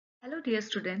Hello, dear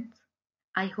students.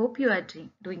 I hope you are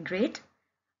doing great.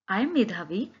 I'm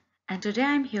Medhavi, and today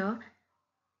I'm here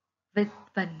with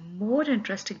one more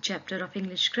interesting chapter of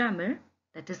English grammar,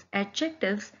 that is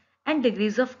adjectives and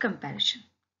degrees of comparison.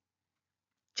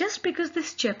 Just because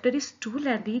this chapter is too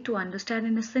lengthy to understand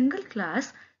in a single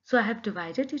class, so I have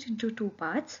divided it into two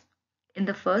parts. In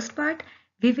the first part,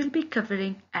 we will be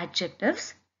covering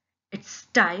adjectives, its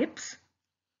types,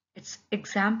 its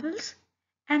examples,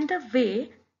 and the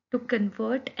way to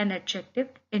convert an adjective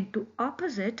into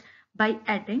opposite by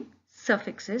adding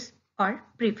suffixes or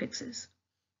prefixes.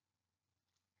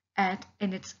 And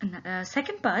in its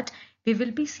second part, we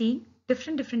will be seeing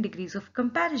different degrees of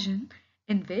comparison,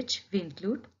 in which we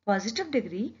include positive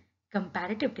degree,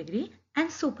 comparative degree,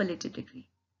 and superlative degree.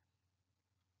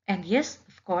 And yes,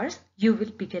 of course, you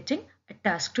will be getting a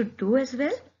task to do as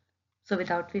well. So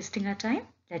without wasting our time,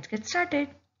 let's get started.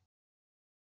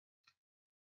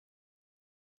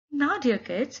 Now, dear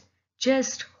kids,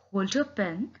 just hold your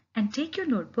pen and take your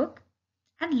notebook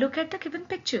and look at the given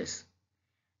pictures.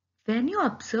 When you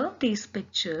observe these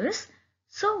pictures,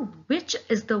 so which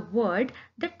is the word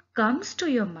that comes to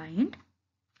your mind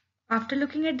after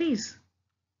looking at these?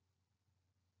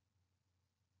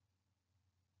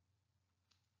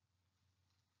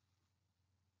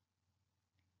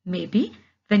 Maybe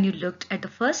when you looked at the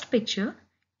first picture,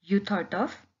 you thought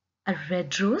of a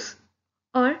red rose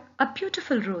or a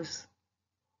beautiful rose.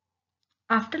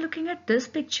 After looking at this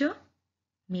picture,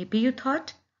 maybe you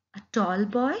thought a tall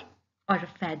boy or a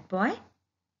fat boy.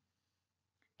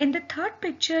 In the third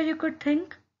picture, you could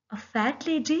think a fat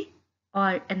lady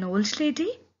or an old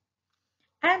lady.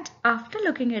 And after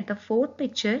looking at the fourth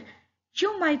picture,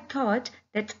 you might thought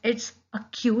that it's a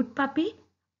cute puppy,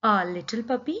 a little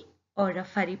puppy, or a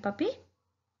furry puppy.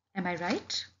 Am I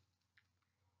right?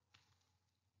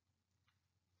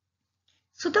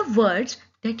 So the words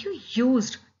that you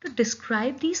used to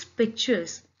describe these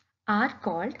pictures are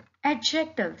called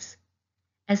adjectives.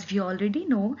 As we already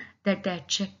know that the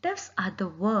adjectives are the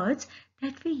words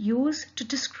that we use to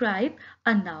describe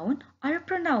a noun or a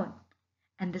pronoun.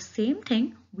 And the same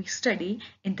thing we study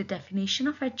in the definition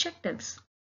of adjectives.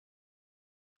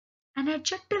 An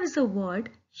adjective is a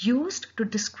word used to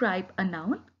describe a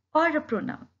noun or a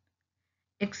pronoun.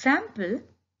 Example,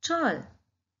 tall,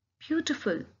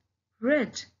 beautiful,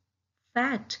 red,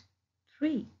 fat,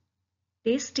 tree,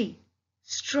 tasty,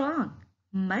 strong,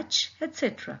 much,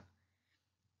 etc.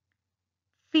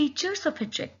 Features of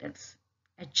adjectives.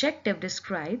 Adjective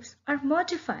describes or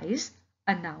modifies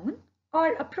a noun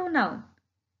or a pronoun.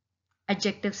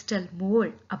 Adjectives tell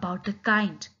more about the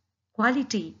kind,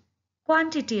 quality,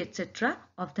 quantity, etc.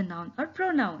 of the noun or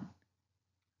pronoun.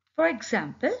 For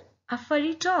example, a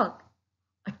furry dog,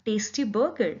 a tasty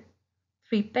burger,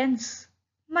 3 pence,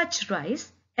 much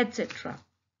rice, etc.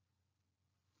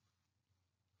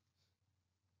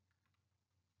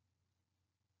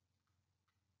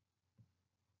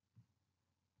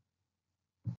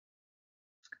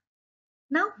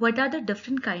 Now, what are the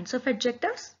different kinds of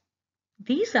adjectives?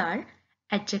 These are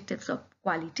adjectives of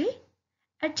quality,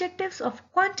 adjectives of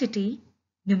quantity,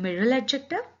 numeral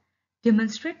adjective,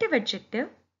 demonstrative adjective,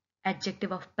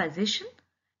 adjective of position,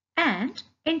 and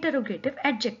interrogative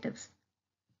adjectives.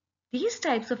 These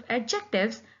types of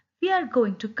adjectives we are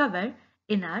going to cover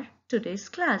in our today's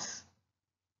class.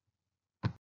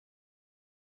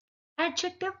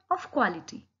 Adjective of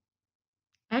quality.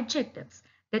 Adjectives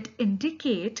that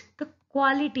indicate the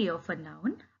quality of a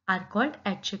noun are called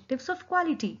adjectives of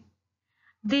quality.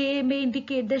 They may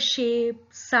indicate the shape,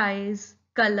 size,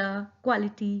 color,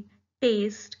 quality,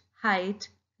 taste, height,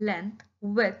 length,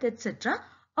 width, etc.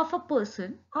 of a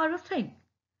person or a thing.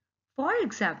 For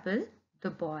example, the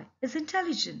boy is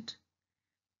intelligent.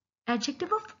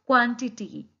 Adjective of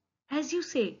quantity. As you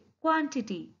say,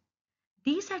 quantity.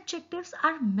 These adjectives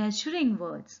are measuring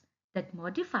words that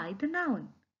modify the noun.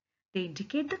 They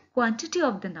indicate the quantity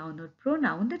of the noun or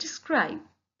pronoun they describe.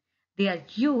 They are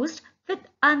used with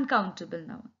uncountable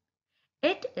noun.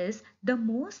 It is the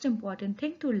most important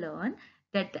thing to learn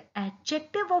that the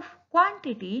adjective of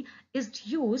quantity is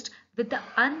used with the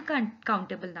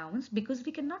uncountable nouns because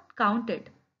we cannot count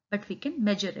it, but we can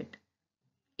measure it.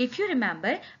 If you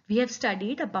remember, we have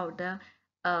studied about the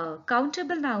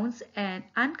countable nouns and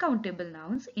uncountable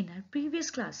nouns in our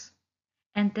previous class.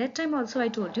 And that time also I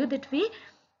told you that we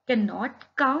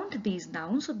cannot count these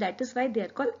nouns, so that is why they are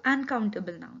called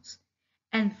uncountable nouns.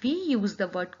 And we use the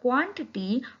word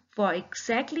quantity for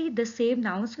exactly the same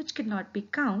nouns which cannot be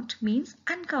count, means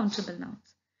uncountable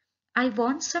nouns. I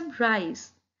want some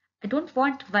rice. I don't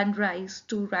want one rice,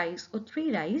 two rice or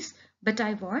three rice, but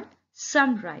I want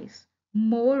some rice,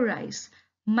 more rice,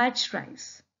 much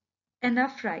rice.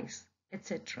 enough rice,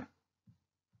 etc.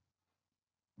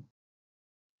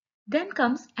 Then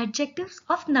comes adjectives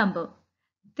of number.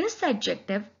 This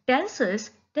adjective tells us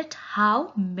that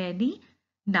how many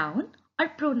noun or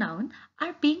pronoun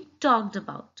are being talked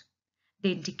about.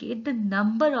 They indicate the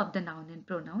number of the noun and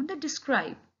pronoun they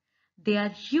describe. They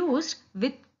are used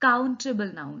with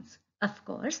countable nouns. Of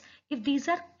course, if these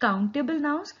are countable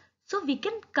nouns, so we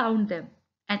can count them.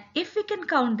 And if we can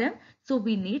count them, so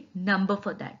we need number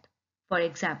for that. For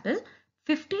example,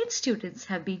 15 students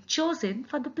have been chosen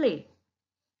for the play.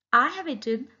 I have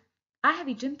eaten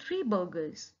 3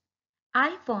 burgers.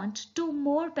 I want 2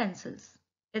 more pencils,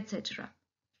 etc.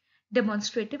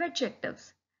 Demonstrative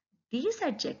adjectives. These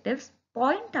adjectives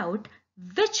point out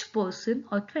which person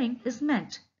or thing is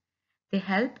meant. They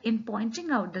help in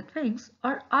pointing out the things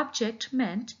or object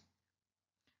meant.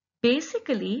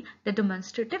 Basically, the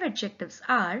demonstrative adjectives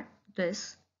are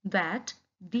this, that,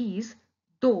 these,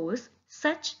 those,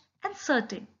 such, and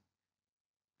certain.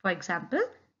 For example,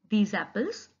 these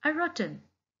apples are rotten.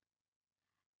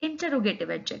 Interrogative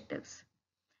adjectives.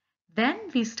 When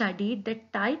we studied the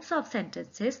types of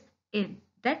sentences in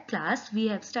that class, we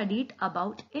have studied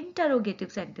about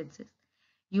interrogative sentences.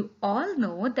 You all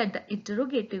know that the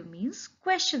interrogative means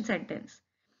question sentence.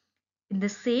 In the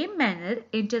same manner,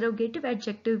 interrogative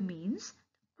adjective means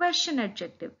question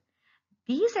adjective.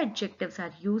 These adjectives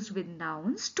are used with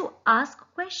nouns to ask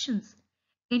questions.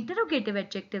 Interrogative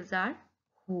adjectives are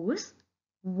whose,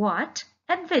 what,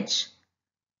 and which.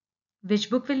 Which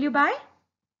book will you buy?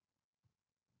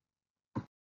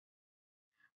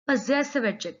 Possessive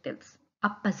adjectives. A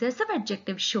possessive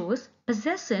adjective shows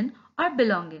possession or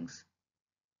belongings.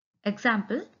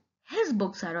 Example, his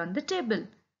books are on the table.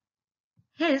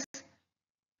 His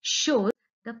shows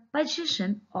the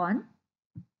possession on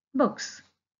books.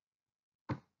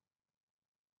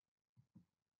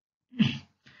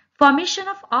 Formation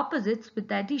of opposites with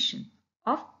the addition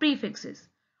of prefixes.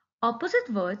 Opposite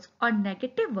words or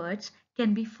negative words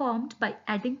can be formed by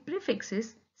adding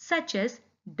prefixes such as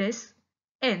dis,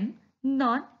 in,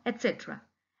 non, etc.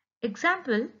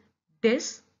 Example,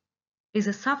 dis is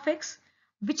a suffix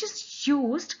which is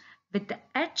used with the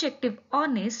adjective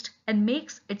honest and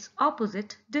makes its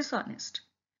opposite dishonest.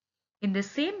 In the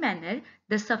same manner,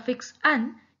 the suffix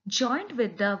un joined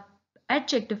with the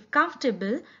adjective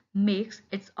comfortable makes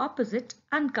its opposite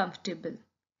uncomfortable.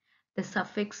 The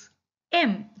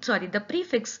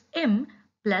prefix im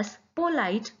plus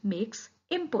polite makes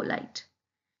impolite.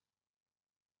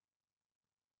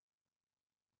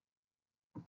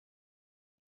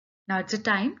 Now it's a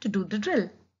time to do the drill.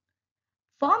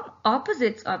 Form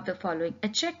opposites of the following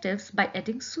adjectives by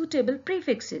adding suitable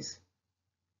prefixes.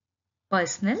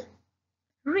 Personal,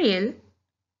 real,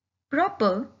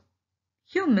 proper,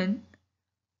 human,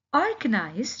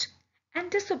 organized, and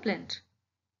disciplined.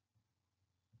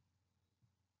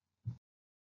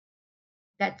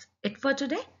 That's it for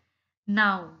today.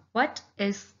 Now, what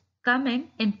is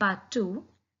coming in part 2?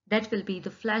 That will be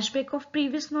the flashback of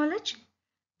previous knowledge,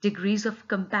 degrees of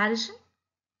comparison,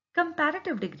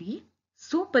 comparative degree,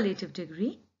 superlative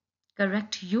degree,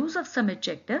 correct use of some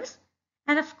adjectives,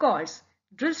 and of course,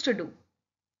 drills to do.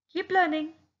 Keep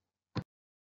learning.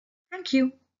 Thank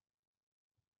you.